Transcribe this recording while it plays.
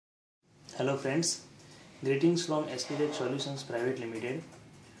Hello friends, greetings from SPTech Solutions Private Limited.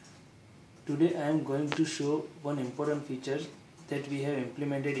 Today I am going to show one important feature that we have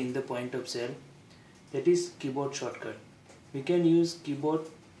implemented in the point of sale, that is keyboard shortcut. We can use keyboard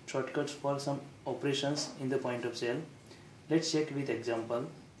shortcuts for some operations in the point of sale. Let's check with example.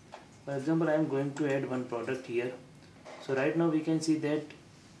 For example, I am going to add one product here. So right now we can see that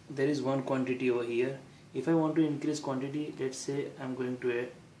there is one quantity over here. If I want to increase quantity, let's say I am going to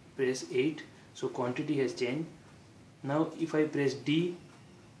press 8, so quantity has changed. Now if I press D,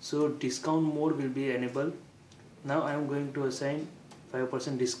 so discount mode will be enabled. Now I am going to assign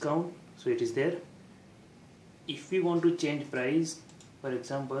 5% discount, so it is there. If we want to change price, for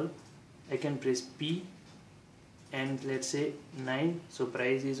example, I can press P and let's say 9, so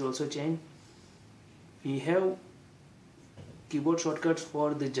price is also changed. We have keyboard shortcuts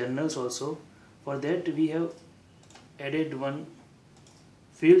for the journals also. For that we have added one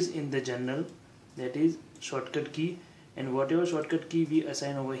fields in the journal, that is shortcut key, and whatever shortcut key we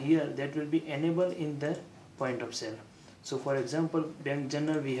assign over here, that will be enabled in the point of sale. So for example, bank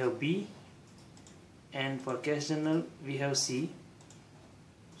journal we have B, and for cash journal we have C.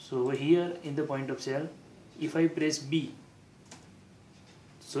 So over here in the point of sale, if I press B,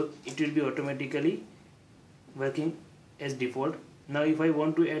 so it will be automatically working as default. Now if I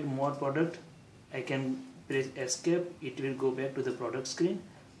want to add more product, I can press escape, it will go back to the product screen.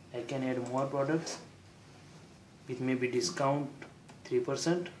 I can add more products with maybe discount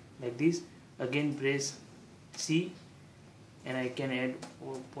 3% like this. Again press C and I can add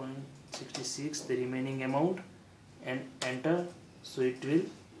 4.66, the remaining amount, and enter, so it will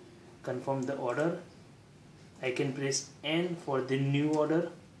confirm the order. I can press N for the new order,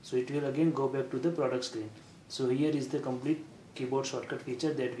 so it will again go back to the product screen. So here is the complete keyboard shortcut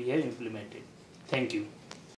feature that we have implemented. Thank you.